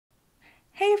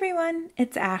Hey everyone,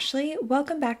 it's Ashley.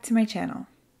 Welcome back to my channel.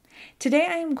 Today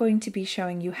I am going to be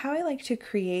showing you how I like to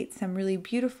create some really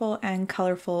beautiful and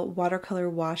colorful watercolor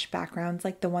wash backgrounds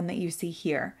like the one that you see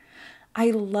here.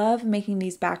 I love making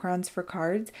these backgrounds for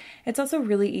cards. It's also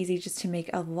really easy just to make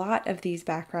a lot of these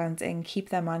backgrounds and keep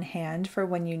them on hand for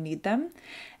when you need them.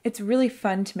 It's really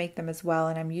fun to make them as well,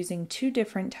 and I'm using two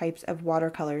different types of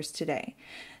watercolors today.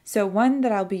 So one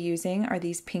that I'll be using are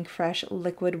these Pinkfresh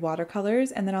liquid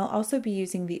watercolors, and then I'll also be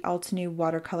using the Altenew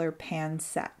watercolor pan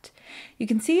set. You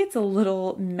can see it's a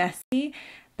little messy,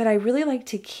 but I really like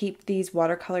to keep these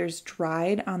watercolors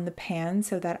dried on the pan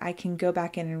so that I can go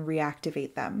back in and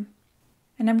reactivate them.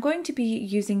 And I'm going to be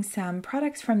using some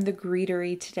products from the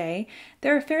Greetery today.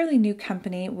 They're a fairly new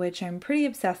company, which I'm pretty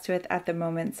obsessed with at the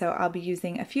moment, so I'll be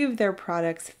using a few of their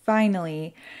products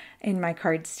finally in my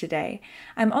cards today.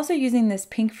 I'm also using this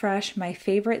Pinkfresh, my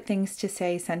favorite things to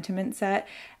say sentiment set,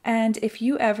 and if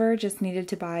you ever just needed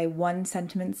to buy one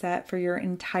sentiment set for your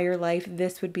entire life,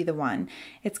 this would be the one.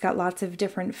 It's got lots of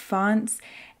different fonts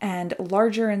and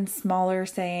larger and smaller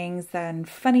sayings and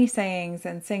funny sayings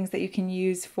and sayings that you can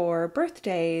use for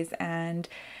birthdays and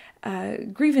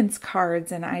grievance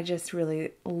cards, and I just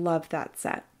really love that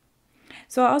set.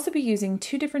 So I'll also be using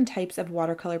two different types of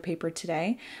watercolor paper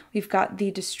today. We've got the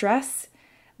Distress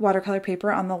watercolor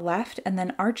paper on the left and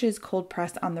then Arches cold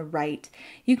press on the right.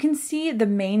 You can see the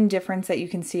main difference that you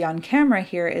can see on camera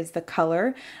here is the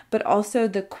color, but also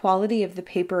the quality of the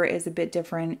paper is a bit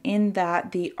different in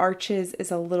that the Arches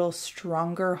is a little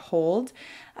stronger hold,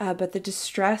 but the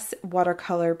Distress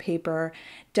watercolor paper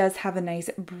does have a nice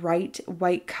bright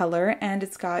white color, and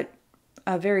it's got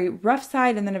a very rough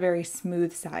side and then a very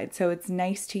smooth side. So it's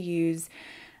nice to use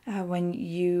when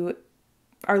you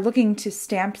are looking to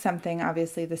stamp something.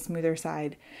 Obviously the smoother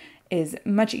side is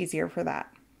much easier for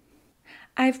that.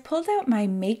 I've pulled out my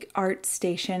Make Art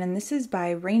Station, and this is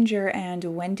by Ranger and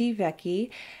Wendy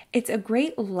Vecchi. It's a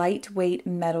great lightweight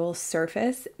metal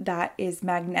surface that is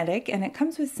magnetic, and it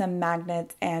comes with some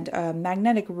magnets and a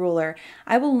magnetic ruler.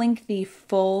 I will link the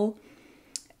full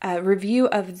review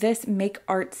of this Make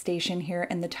Art Station here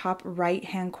in the top right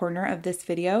hand corner of this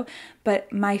video,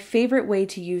 but my favorite way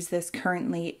to use this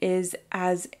currently is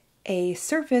as a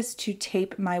surface to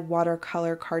tape my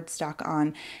watercolor cardstock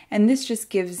on, and this just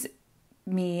gives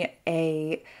me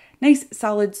a nice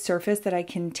solid surface that I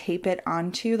can tape it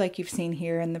onto like you've seen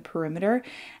here in the perimeter,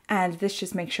 and this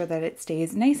just makes sure that it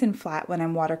stays nice and flat when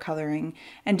I'm watercoloring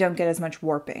and don't get as much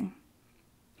warping.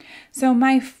 So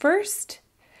my first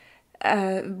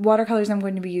watercolors I'm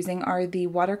going to be using are the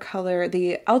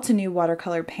Altenew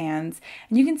watercolor pans,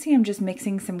 and you can see I'm just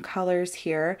mixing some colors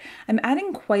here. I'm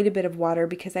adding quite a bit of water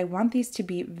because I want these to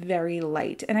be very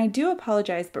light, and I do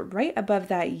apologize, but right above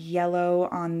that yellow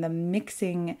on the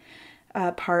mixing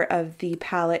part of the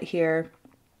palette here,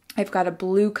 I've got a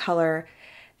blue color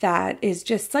that is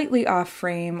just slightly off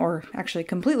frame, or actually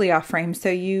completely off frame, so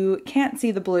you can't see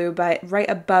the blue, but right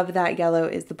above that yellow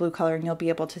is the blue color, and you'll be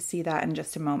able to see that in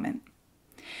just a moment.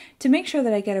 To make sure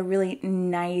that I get a really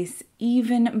nice,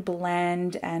 even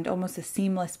blend and almost a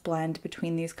seamless blend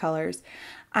between these colors,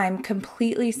 I'm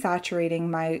completely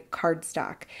saturating my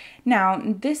cardstock. Now,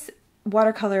 this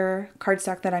watercolor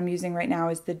cardstock that I'm using right now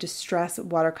is the Distress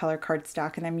watercolor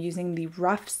cardstock, and I'm using the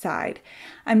rough side.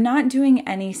 I'm not doing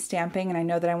any stamping, and I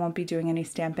know that I won't be doing any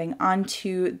stamping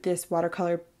onto this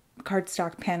watercolor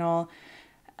cardstock panel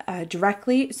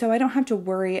directly, so I don't have to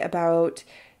worry about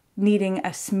needing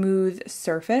a smooth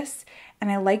surface. And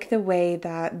I like the way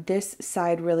that this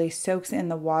side really soaks in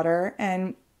the water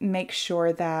and makes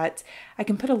sure that I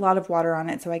can put a lot of water on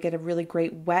it so I get a really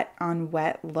great wet on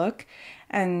wet look.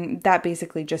 And that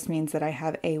basically just means that I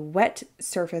have a wet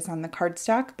surface on the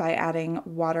cardstock by adding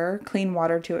water, clean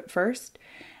water to it first.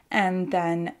 And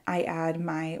then I add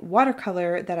my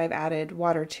watercolor that I've added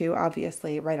water to,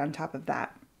 obviously, right on top of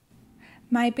that.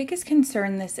 My biggest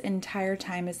concern this entire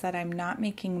time is that I'm not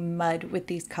making mud with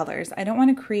these colors. I don't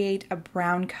want to create a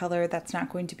brown color that's not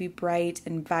going to be bright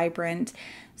and vibrant.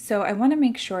 So I want to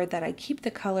make sure that I keep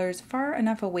the colors far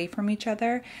enough away from each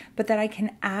other, but that I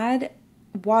can add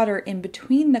water in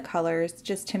between the colors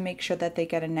just to make sure that they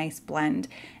get a nice blend.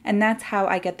 And that's how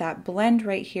I get that blend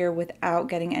right here without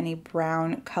getting any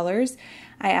brown colors.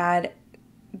 I add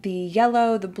the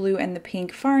yellow, the blue, and the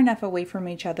pink far enough away from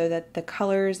each other that the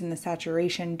colors and the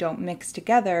saturation don't mix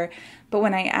together. But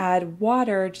when I add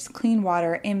water, just clean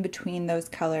water in between those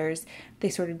colors, they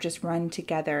sort of just run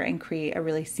together and create a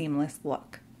really seamless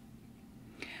look.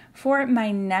 For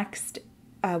my next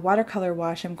watercolor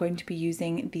wash, I'm going to be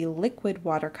using the liquid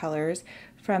watercolors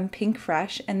from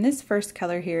Pinkfresh, and this first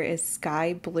color here is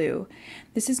Sky Blue.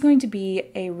 This is going to be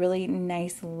a really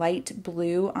nice light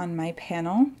blue on my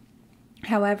panel.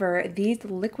 However, these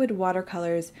liquid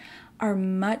watercolors are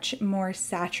much more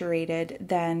saturated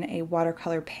than a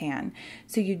watercolor pan.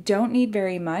 So you don't need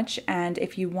very much, and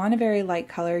if you want a very light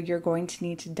color, you're going to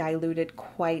need to dilute it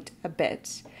quite a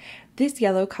bit. This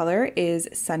yellow color is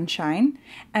Sunshine,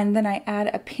 and then I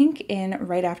add a pink in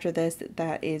right after this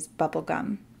that is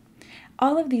Bubblegum.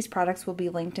 All of these products will be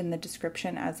linked in the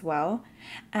description as well,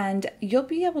 and you'll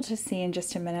be able to see in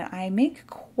just a minute I make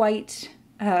quite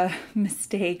a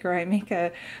mistake, or I make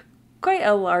quite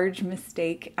a large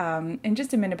mistake in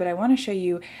just a minute, but I want to show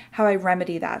you how I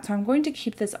remedy that. So I'm going to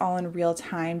keep this all in real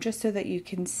time just so that you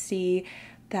can see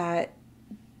that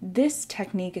this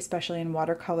technique, especially in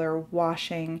watercolor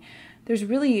washing, there's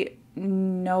really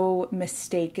no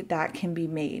mistake that can be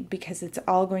made because it's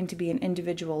all going to be an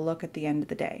individual look at the end of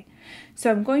the day.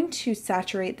 So I'm going to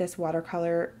saturate this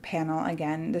watercolor panel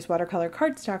again, this watercolor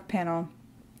cardstock panel,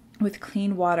 with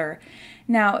clean water.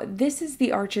 Now, this is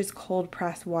the Arches cold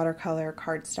press watercolor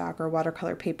cardstock or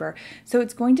watercolor paper, so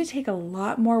it's going to take a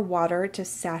lot more water to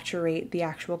saturate the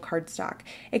actual cardstock.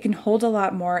 It can hold a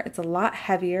lot more, it's a lot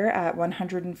heavier at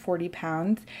 140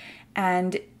 pounds,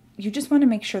 and you just want to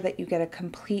make sure that you get a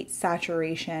complete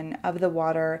saturation of the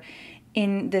water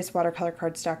in this watercolor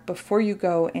cardstock before you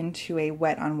go into a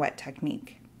wet on wet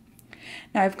technique.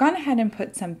 Now, I've gone ahead and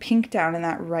put some pink down in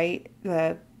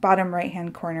the bottom right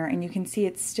hand corner, and you can see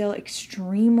it's still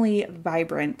extremely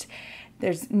vibrant.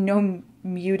 There's no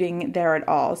muting there at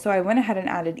all. So I went ahead and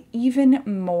added even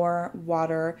more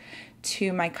water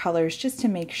to my colors just to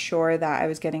make sure that I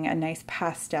was getting a nice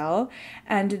pastel.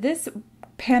 And this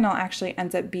panel actually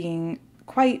ends up being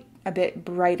quite a bit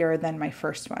brighter than my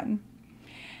first one.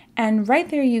 And right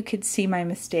there you could see my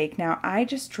mistake. Now I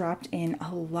just dropped in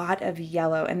a lot of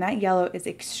yellow, and that yellow is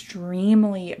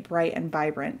extremely bright and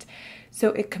vibrant.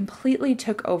 So it completely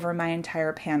took over my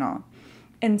entire panel.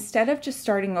 Instead of just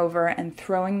starting over and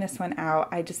throwing this one out,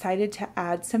 I decided to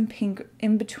add some pink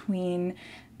in between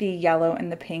the yellow and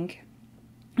the pink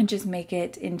and just make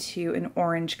it into an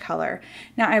orange color.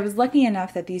 Now I was lucky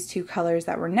enough that these two colors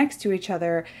that were next to each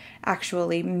other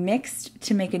actually mixed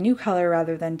to make a new color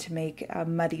rather than to make a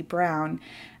muddy brown.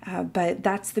 But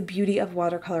that's the beauty of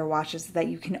watercolor washes, that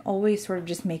you can always sort of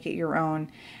just make it your own.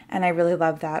 And I really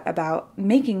love that about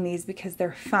making these because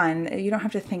they're fun. You don't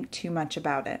have to think too much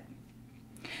about it.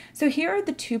 So here are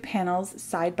the two panels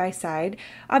side by side.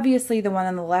 Obviously the one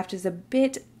on the left is a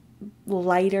bit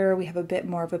lighter, we have a bit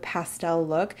more of a pastel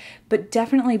look, but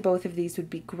definitely both of these would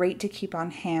be great to keep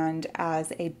on hand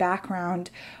as a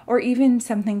background or even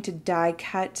something to die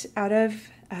cut out of,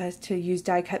 to use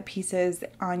die cut pieces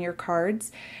on your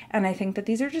cards. And I think that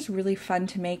these are just really fun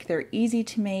to make. They're easy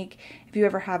to make if you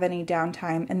ever have any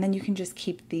downtime, and then you can just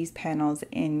keep these panels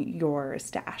in your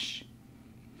stash.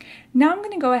 Now I'm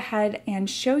going to go ahead and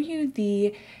show you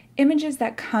the images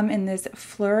that come in this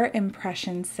Fleur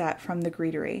impression set from the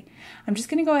Greetery. I'm just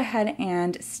going to go ahead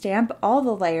and stamp all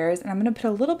the layers, and I'm going to put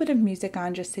a little bit of music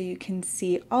on just so you can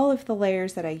see all of the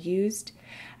layers that I used.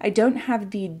 I don't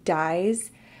have the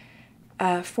dies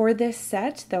for this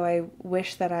set, though I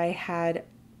wish that I had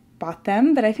bought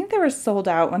them, but I think they were sold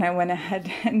out when I went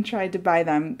ahead and tried to buy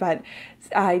them. But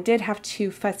I did have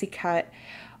to fussy cut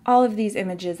all of these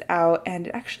images out, and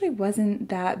it actually wasn't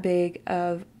that big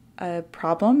of a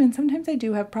problem, and sometimes I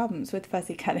do have problems with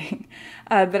fussy cutting,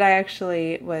 but I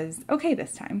actually was okay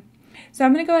this time. So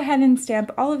I'm going to go ahead and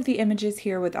stamp all of the images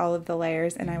here with all of the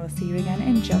layers, and I will see you again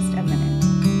in just a minute.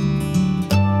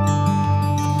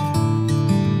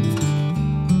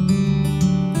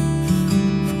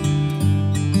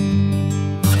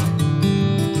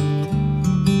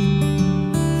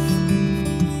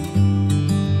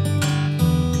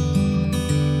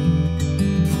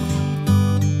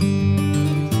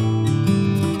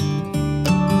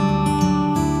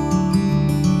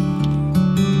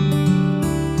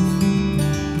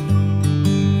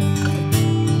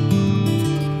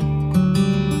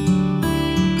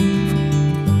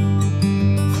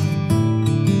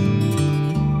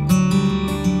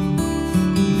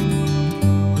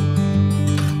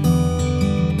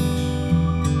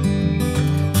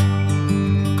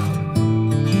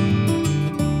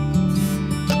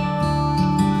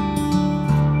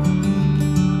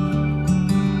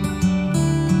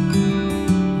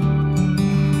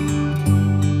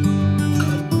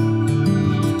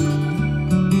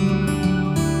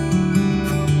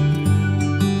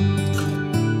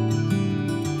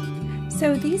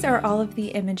 these are all of the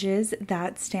images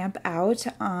that stamp out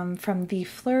from the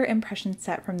Fleur impression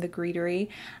set from the Greetery.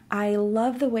 I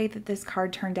love the way that this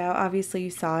card turned out. Obviously you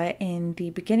saw it in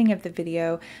the beginning of the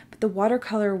video, but the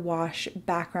watercolor wash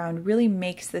background really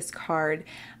makes this card.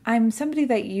 I'm somebody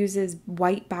that uses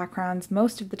white backgrounds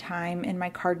most of the time in my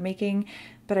card making,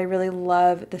 but I really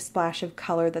love the splash of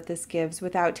color that this gives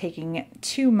without taking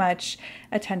too much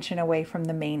attention away from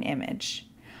the main image.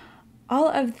 All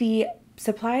of the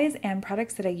supplies and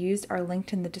products that I used are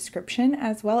linked in the description,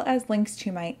 as well as links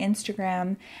to my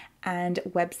Instagram and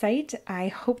website. I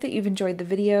hope that you've enjoyed the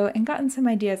video and gotten some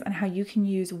ideas on how you can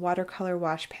use watercolor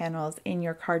wash panels in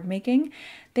your card making.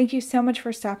 Thank you so much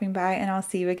for stopping by, and I'll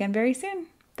see you again very soon.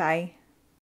 Bye.